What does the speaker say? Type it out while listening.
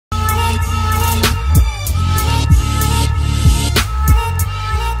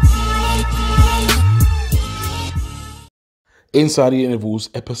Inside the Intervals,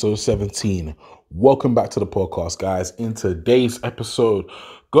 episode 17. Welcome back to the podcast, guys. In today's episode,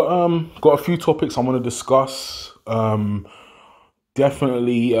 got a few topics I want to discuss.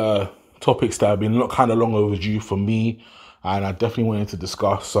 Definitely topics that have been kind of long overdue for me, and I definitely wanted to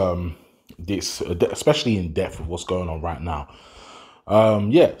discuss this, especially in depth of what's going on right now.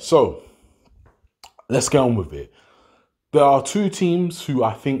 So let's get on with it. There are two teams who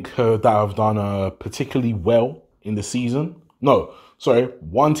I think that have done particularly well in the season. No, sorry,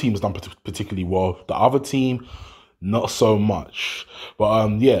 one team has done particularly well. The other team, not so much. But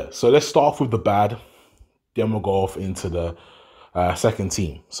so let's start off with the bad. Then we'll go off into the second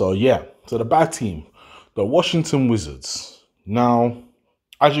team. So the bad team, the Washington Wizards. Now,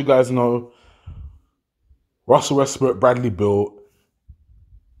 as you guys know, Russell Westbrook, Bradley Beal.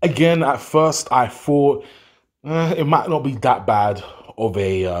 Again, at first I thought it might not be that bad of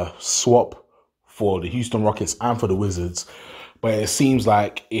a swap for the Houston Rockets and for the Wizards, but it seems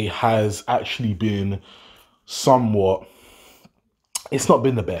like it has actually been somewhat. It's not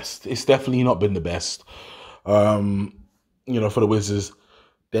been the best. It's definitely not been the best. For the Wizards,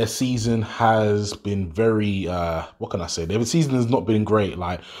 their season has been very. What can I say? Their season has not been great.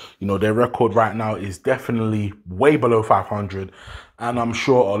 Their record right now is definitely way below 500. And I'm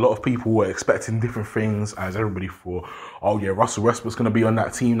sure a lot of people were expecting different things, as everybody thought, oh yeah, Russell Westbrook's going to be on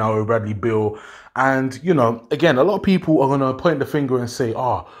that team now with Bradley Beal. And, again, a lot of people are going to point the finger and say,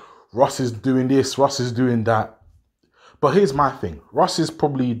 Russ is doing this, Russ is doing that. But here's my thing. Russ is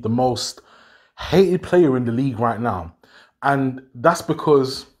probably the most hated player in the league right now. And that's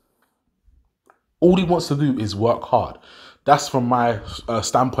because all he wants to do is work hard. That's from my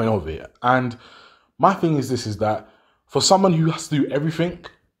standpoint of it. And my thing is that for someone who has to do everything,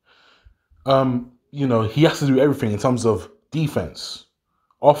 he has to do everything in terms of defense,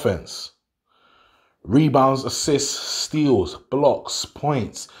 offense, rebounds, assists, steals, blocks,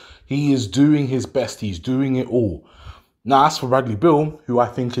 points. He is doing his best. He's doing it all. Now, as for Bradley Beal, who I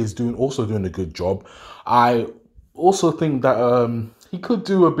think is also doing a good job, I also think that he could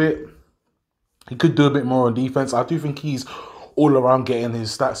do a bit more on defense. I do think he's all around getting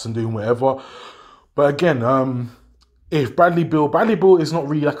his stats and doing whatever. But again, if Bradley Beal is not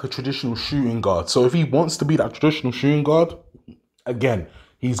really like a traditional shooting guard. So if he wants to be that traditional shooting guard, again,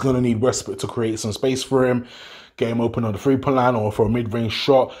 he's going to need Westbrook to create some space for him, get him open on the three-point line or for a mid-range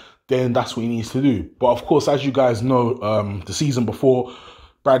shot. Then that's what he needs to do. But of course, as you guys know, the season before,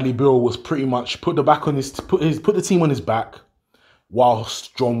 Bradley Beal was pretty much put the team on his back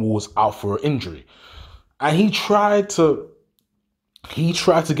whilst John Wall was out for an injury, and he tried to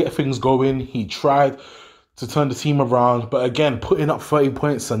get things going. He tried to turn the team around, but again, putting up 30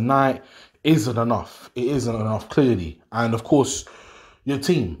 points a night isn't enough. It isn't enough, clearly. And of course, your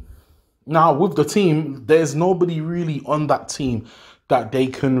team. Now, with the team, there's nobody really on that team that they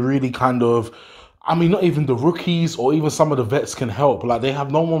can really not even the rookies or even some of the vets can help. Like, they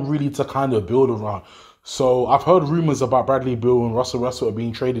have no one really to kind of build around. So I've heard rumors about Bradley Beal and Russell Westbrook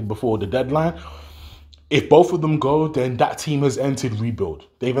being traded before the deadline. If both of them go, then that team has entered rebuild.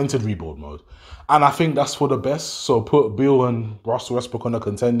 They've entered rebuild mode. And I think that's for the best. So put Beal and Russell Westbrook on a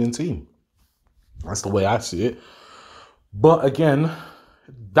contending team. That's the way I see it. But again,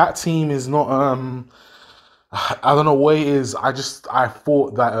 that team is not... I don't know what it is. I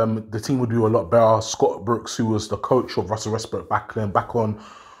thought that the team would do a lot better. Scott Brooks, who was the coach of Russell Westbrook back on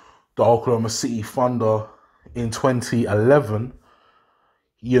the Oklahoma City Thunder in 2011...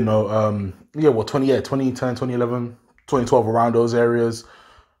 2010, 2011, 2012, around those areas,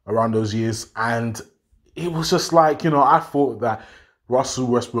 around those years. And it was just like, I thought that Russell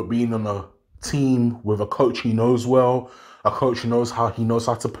Westbrook being on a team with a coach he knows well, a coach who knows how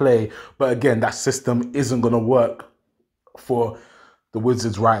to play. But again, that system isn't going to work for the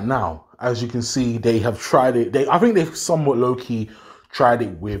Wizards right now. As you can see, they have tried it. I think they've somewhat low-key tried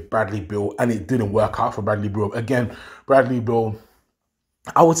it with Bradley Beal, and it didn't work out for Bradley Beal. Again, Bradley Beal,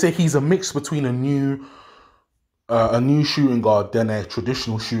 I would say he's a mix between a new shooting guard than a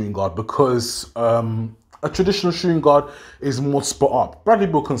traditional shooting guard, because a traditional shooting guard is more spot up. Bradley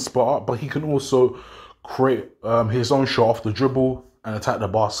Beal can spot up, but he can also create his own shot off the dribble and attack the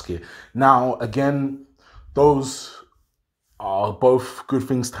basket. Now, again, those are both good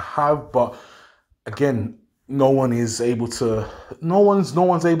things to have, but again, no one's able to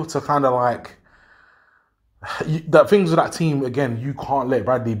kind of like. That things with that team, again, you can't let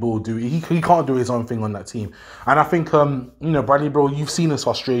Bradley Beal do it. He can't do his own thing on that team. And I think, Bradley Beal, you've seen his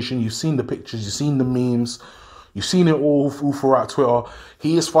frustration. You've seen the pictures. You've seen the memes. You've seen it all throughout Twitter.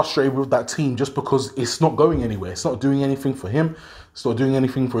 He is frustrated with that team just because it's not going anywhere. It's not doing anything for him. It's not doing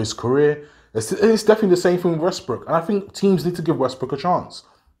anything for his career. It's definitely the same thing with Westbrook. And I think teams need to give Westbrook a chance.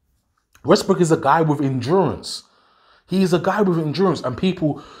 Westbrook is a guy with endurance. He's a guy with endurance. And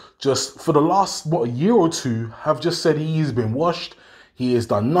people just, for the last, a year or two, have just said he's been washed. He has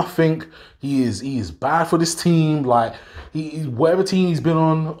done nothing. He is bad for this team. Like, whatever team he's been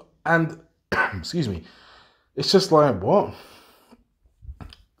on. And, excuse me, it's just like, what?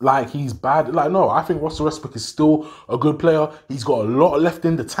 Like, he's bad. Like, no, I think Russell Westbrook is still a good player. He's got a lot left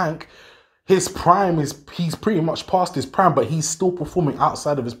in the tank. His prime he's pretty much past his prime, but he's still performing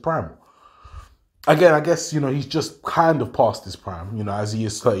outside of his prime. Again, I guess, he's just kind of past his prime, as he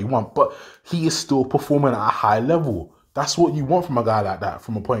is 31, but he is still performing at a high level. That's what you want from a guy like that,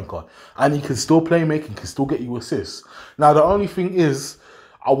 from a point guard. And he can still play making, can still get you assists. Now, the only thing is,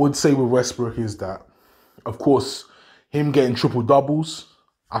 I would say with Westbrook is that, of course, him getting triple doubles,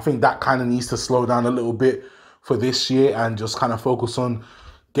 I think that kind of needs to slow down a little bit for this year and just kind of focus on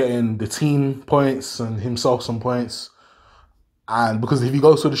getting the team points and himself some points. And because if he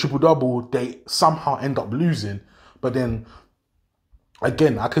goes to the triple-double, they somehow end up losing. But then,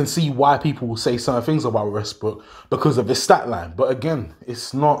 again, I can see why people will say certain things about Westbrook because of his stat line. But again,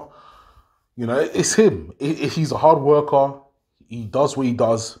 it's not, it's him. He's a hard worker. He does what he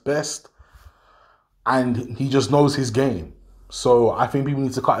does best. And he just knows his game. So I think people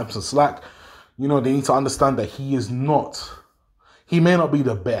need to cut him some slack. They need to understand that he may not be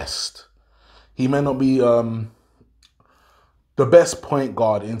the best. He may not be the best point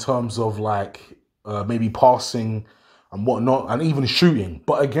guard in terms of like maybe passing and whatnot and even shooting.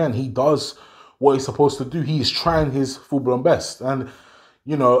 But again, he does what he's supposed to do. He is trying his full-blown best. And,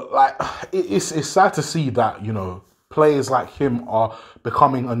 it's sad to see that, players like him are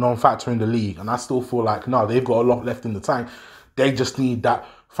becoming a non-factor in the league. And I still feel like, no, they've got a lot left in the tank. They just need that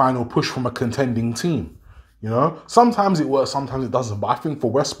final push from a contending team. Sometimes it works, sometimes it doesn't. But I think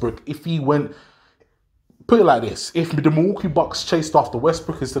for Westbrook, if he went, put it like this, if the Milwaukee Bucks chased after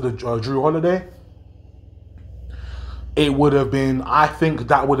Westbrook instead of Drew Holiday, it would have been, I think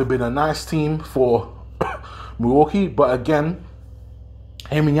that would have been a nice team for Milwaukee. But again,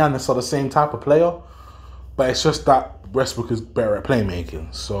 him and Giannis are the same type of player. But it's just that Westbrook is better at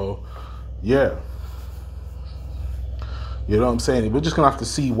playmaking. So, yeah. You know what I'm saying? We're just going to have to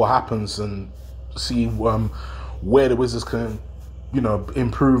see what happens and see where the Wizards can,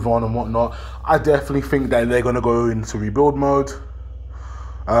 improve on and whatnot. I definitely think that they're going to go into rebuild mode.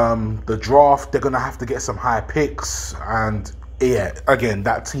 The draft, they're going to have to get some high picks. And, yeah, again,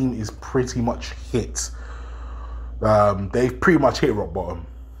 that team is pretty much hit. They've pretty much hit rock bottom.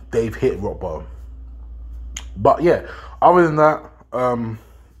 But, yeah, other than that,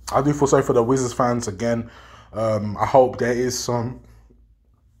 I do feel sorry for the Wizards fans again. I hope there is some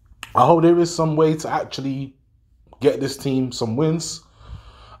way to actually get this team some wins.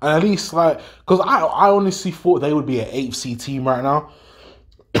 And at least, because I honestly thought they would be an 8th seed team right now.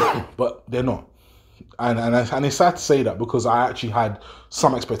 But they're not. And it's sad to say that because I actually had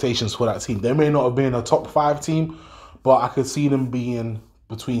some expectations for that team. They may not have been a top 5 team, but I could see them being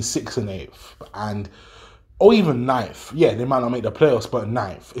between 6th and 8th. Or even 9th. Yeah, they might not make the playoffs, but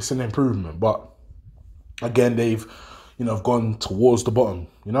 9th. It's an improvement. But again, they've, gone towards the bottom,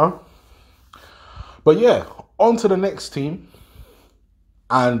 But yeah, on to the next team.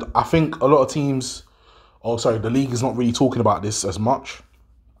 And I think a lot of teams, the league is not really talking about this as much,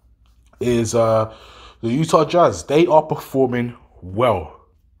 is the Utah Jazz. They are performing well,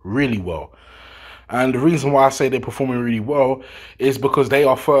 really well. And the reason why I say they're performing really well is because they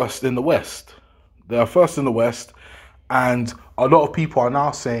are first in the West. They are first in the West. And a lot of people are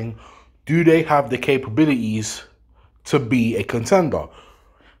now saying, do they have the capabilities to be a contender?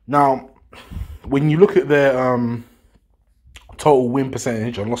 Now, when you look at their total win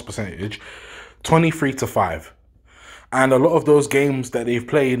percentage and loss percentage, 23-5. And a lot of those games that they've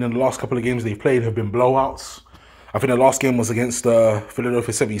played, in the last couple of games they've played, have been blowouts. I think the last game was against the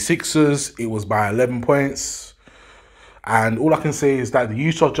Philadelphia 76ers. It was by 11 points. And all I can say is that the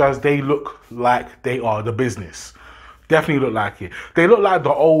Utah Jazz, they look like they are the business. Definitely look like it. They look like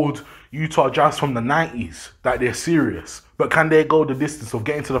the old Utah Jazz from the 90s, that they're serious. But can they go the distance of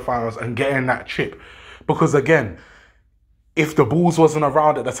getting to the finals and getting that chip? Because again, if the Bulls wasn't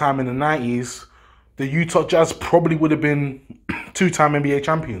around at the time in the 90s, the Utah Jazz probably would have been 2-time NBA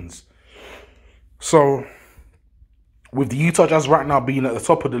champions. So, with the Utah Jazz right now being at the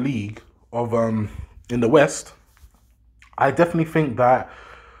top of the league of in the West, I definitely think that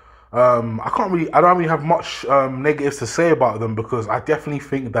I don't really have much negatives to say about them, because I definitely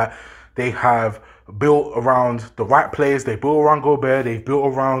think that they have built around the right players. They built around Gobert. They've built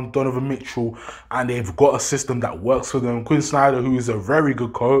around Donovan Mitchell, and they've got a system that works for them. Quinn Snyder, who is a very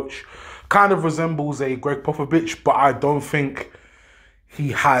good coach, kind of resembles a Greg Popovich, but I don't think he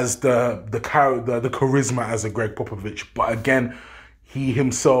has the charisma as a Greg Popovich. But again, he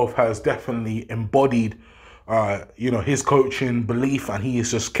himself has definitely embodied, his coaching belief, and he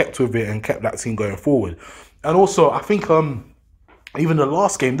has just kept with it and kept that team going forward. And also, I think even the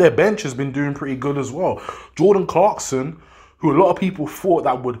last game, their bench has been doing pretty good as well. Jordan Clarkson, who a lot of people thought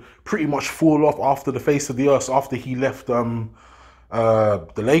that would pretty much fall off after the face of the earth after he left the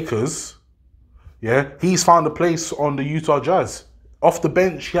Lakers, yeah, he's found a place on the Utah Jazz. Off the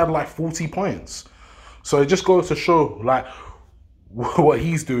bench, he had like 40 points. So it just goes to show like what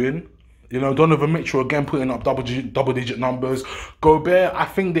he's doing. Donovan Mitchell again putting up double digit numbers. Gobert, I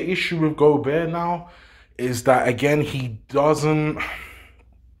think the issue with Gobert now is that again he doesn't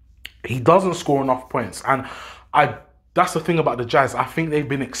score enough points, and that's the thing about the Jazz. I think they've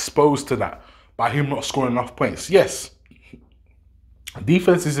been exposed to that by him not scoring enough points. Yes,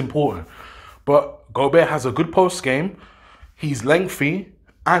 defense is important, but Gobert has a good post game. He's lengthy,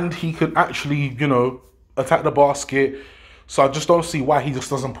 and he can actually, attack the basket. So I just don't see why he just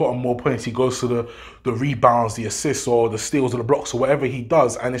doesn't put on more points. He goes to the rebounds, the assists, or the steals, or the blocks, or whatever he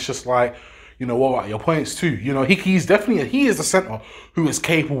does, and it's just like, what, your points too. He's definitely, he is a center who is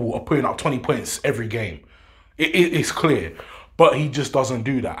capable of putting up 20 points every game. It's clear, but he just doesn't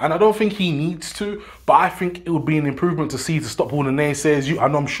do that. And I don't think he needs to, but I think it would be an improvement to stop all the naysayers.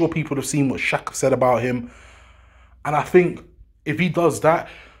 I'm sure people have seen what Shaq said about him. And I think if he does that,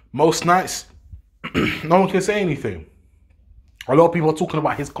 most nights, no one can say anything. A lot of people are talking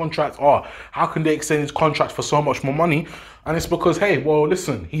about his contract. Oh, how can they extend his contract for so much more money? And it's because, hey, well,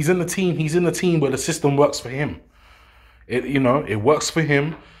 listen, he's in the team where the system works for him. It works for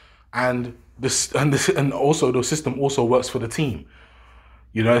him, and also the system also works for the team.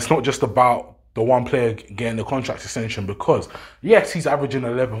 It's not just about the one player getting the contract extension, because yes, he's averaging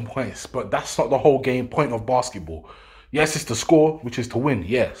 11 points, but that's not the whole game point of basketball. Yes, it's to score, which is to win,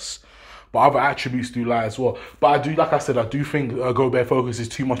 yes. But other attributes do lie as well. But I do, like I said, I do think Gobert focuses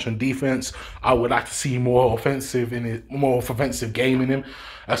too much on defense. I would like to see more offensive game in him,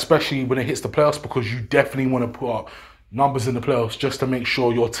 especially when it hits the playoffs, because you definitely want to put up numbers in the playoffs just to make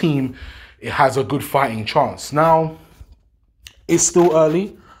sure your team, it has a good fighting chance. Now, it's still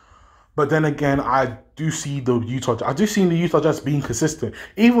early, but then again, I do see the Utah Jazz being consistent.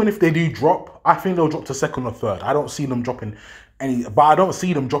 Even if they do drop, I think they'll drop to second or third. I don't see them dropping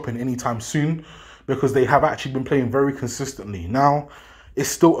anytime soon, because they have actually been playing very consistently. Now, it's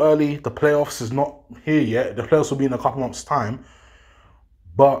still early. The playoffs is not here yet. The playoffs will be in a couple months' time.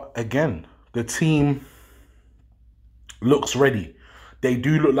 But again, the team looks ready. They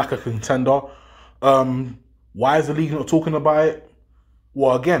do look like a contender. Why is the league not talking about it?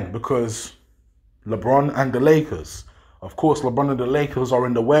 Well, again, because LeBron and the Lakers. Of course, LeBron and the Lakers are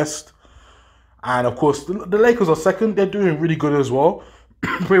in the West. And of course, the Lakers are second. They're doing really good as well.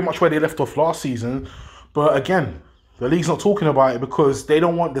 Pretty much where they left off last season. But again, the league's not talking about it because they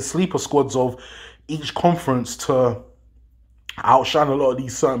don't want the sleeper squads of each conference to outshine a lot of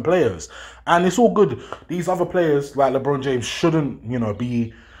these certain players. And it's all good. These other players like LeBron James shouldn't,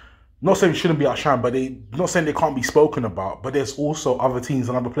 be, not saying shouldn't be outshined, but not saying they can't be spoken about. But there's also other teams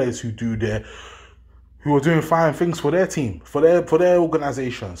and other players who are doing fine things for their team, for their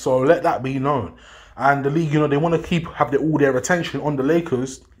organization. So let that be known. And the league, they want to have all their attention on the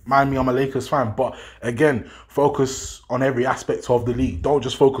Lakers. Mind me, I'm a Lakers fan, but again, focus on every aspect of the league. Don't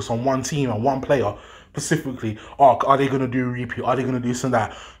just focus on one team and one player specifically. Oh, are they going to do a repeat? Are they going to do this and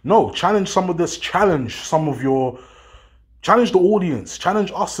that? No, challenge some of this. Challenge the audience.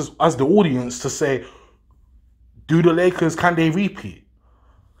 Challenge us as the audience to say, do the Lakers, can they repeat?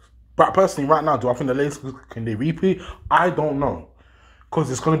 But personally, right now, do I think the Lakers, can they repeat? I don't know,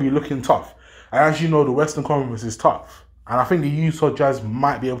 because it's going to be looking tough. And as you know, the Western Conference is tough. And I think the Utah Jazz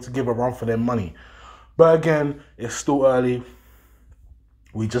might be able to give a run for their money. But again, it's still early.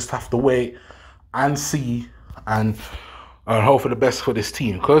 We just have to wait and see and hope for the best for this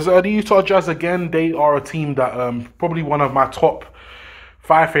team. Because the Utah Jazz, again, they are a team that probably one of my top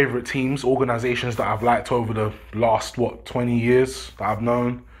 5 favorite teams, organizations that I've liked over the last, 20 years that I've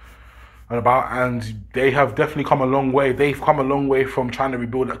known. And they have definitely come a long way. They've come a long way from trying to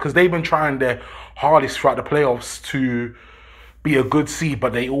rebuild it, because they've been trying their hardest throughout the playoffs to be a good seed,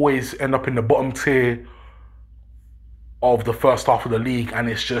 but they always end up in the bottom tier of the first half of the league. And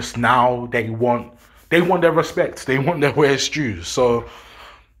it's just now they want their respect. They want their where's due. So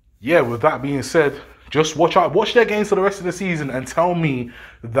yeah, with that being said, just watch their games for the rest of the season and tell me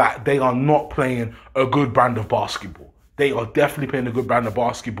that they are not playing a good brand of basketball. They are definitely playing a good brand of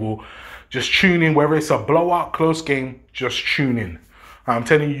basketball. Just tune in, whether it's a blowout, close game, just tune in. I'm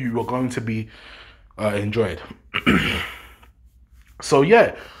telling you, you are going to be enjoyed. So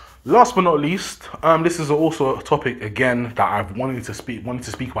yeah, last but not least, this is also a topic again that I've wanted to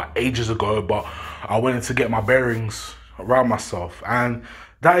speak about ages ago, but I wanted to get my bearings around myself, and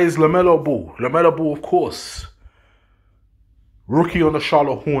that is Lamelo Ball. Lamelo Ball, of course, rookie on the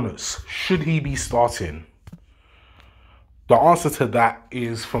Charlotte Hornets. Should he be starting? The answer to that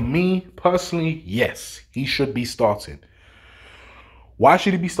is, for me personally, yes, he should be starting. Why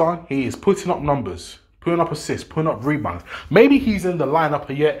should he be starting? He is putting up numbers, putting up assists, putting up rebounds. Maybe he's in the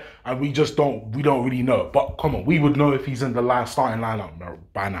lineup yet, and we don't really know. But come on, we would know if he's in the starting lineup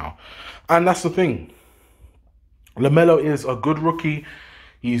by now. And that's the thing. Lamelo is a good rookie.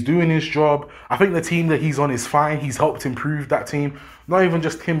 He's doing his job. I think the team that he's on is fine. He's helped improve that team. Not even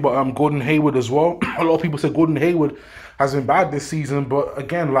just him, but Gordon Hayward as well. A lot of people say Gordon Hayward has been bad this season, but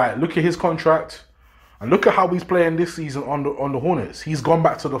again, like, look at his contract and look at how he's playing this season on the Hornets. He's gone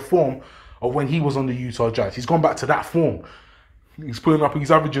back to the form of when he was on the Utah Jazz. He's gone back to that form. He's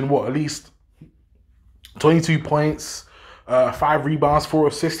averaging what, at least 22 points, 5 rebounds, 4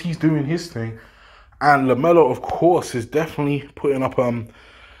 assists. He's doing his thing. And Lamelo, of course, is definitely putting up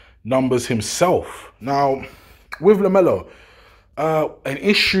numbers himself. Now, with Lamelo, an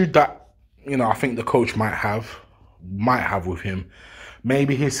issue that, I think the coach might have with him,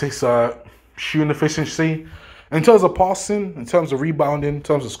 maybe his shooting efficiency. In terms of passing, in terms of rebounding, in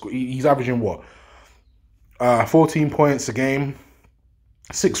terms of he's averaging what? 14 points a game,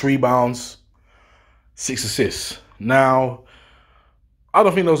 6 rebounds, 6 assists. Now, I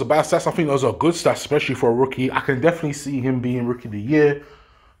don't think those are bad stats. I think those are good stats, especially for a rookie. I can definitely see him being Rookie of the Year.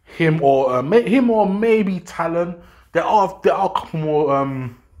 Him or maybe Talon. There are a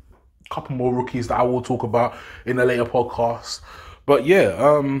couple more rookies that I will talk about in a later podcast. But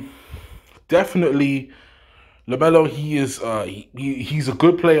yeah, definitely Lamelo. He is he's a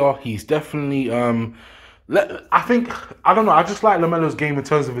good player. He's definitely I don't know. I just like Lamelo's game in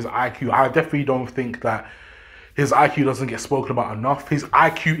terms of his IQ. I definitely don't think that his IQ doesn't get spoken about enough. His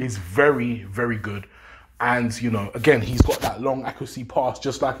IQ is very, very good. And, again, he's got that long accuracy pass,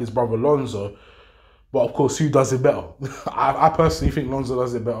 just like his brother Lonzo. But, of course, who does it better? I personally think Lonzo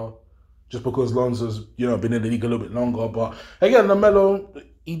does it better, just because Lonzo's, been in the league a little bit longer. But, again, Lamelo,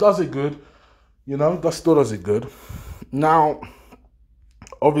 he does it good. Still does it good. Now,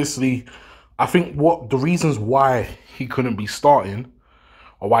 obviously, I think the reasons why he couldn't be starting,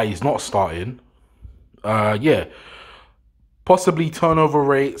 or why he's not starting, possibly turnover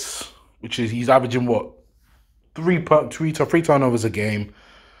rates, which is he's averaging what, three turnovers a game,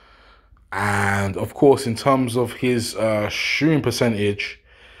 and of course in terms of his shooting percentage,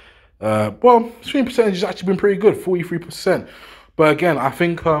 shooting percentage has actually been pretty good, 43%. But again, I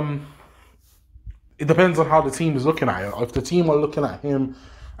think it depends on how the team is looking at it. If the team are looking at him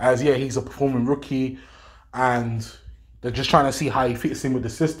as he's a performing rookie, and they're just trying to see how he fits in with the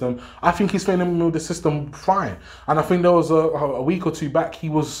system, I think he's fitting in with the system fine. And I think there was a week or two back, he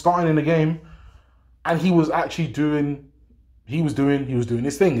was starting in the game, and he was actually doing his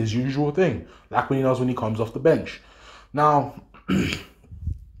thing, his usual thing, like when he comes off the bench. Now,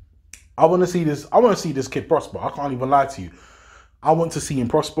 I want to see this kid prosper. I can't even lie to you. I want to see him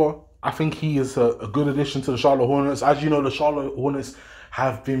prosper. I think he is a good addition to the Charlotte Hornets. As you know, the Charlotte Hornets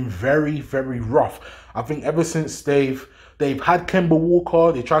have been very, very rough. I think ever since they've had Kemba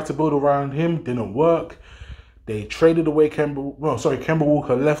Walker, they tried to build around him, didn't work. They traded away Kemba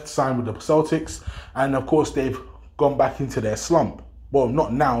Walker left, signed with the Celtics, and of course they've gone back into their slump. Well,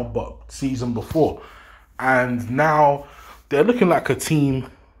 not now, but season before. And now they're looking like a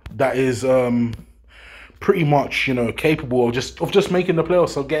team that is pretty much, capable of just making the playoffs,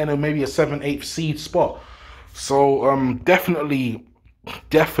 so getting maybe a 7th, 8th seed spot. So definitely a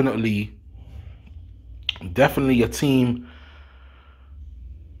team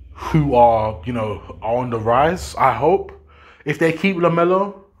who are on the rise. I hope if they keep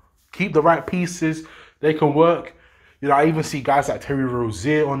Lamelo, keep the right pieces, they can work. I even see guys like Terry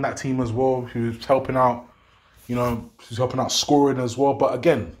Rozier on that team as well, who's helping out, scoring as well. But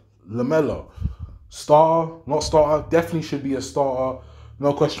again, Lamelo, starter, not starter, definitely should be a starter.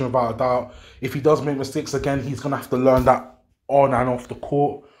 No question about a doubt. If he does make mistakes again, he's going to have to learn that on and off the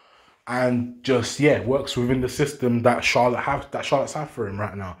court, and just, works within the system that Charlotte's have for him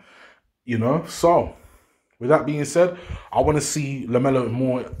right now. So with that being said, I want to see Lamelo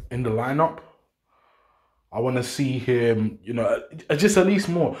more in the lineup. I want to see him, just at least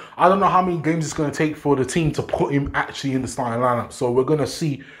more. I don't know how many games it's going to take for the team to put him actually in the starting lineup. So we're going to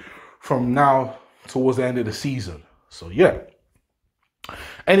see from now towards the end of the season. So, yeah.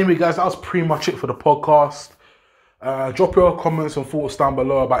 Anyway, guys, that was pretty much it for the podcast. Drop your comments and thoughts down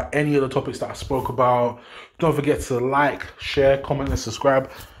below about any of the topics that I spoke about. Don't forget to like, share, comment, and subscribe.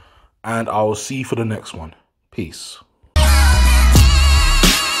 And I will see you for the next one. Peace.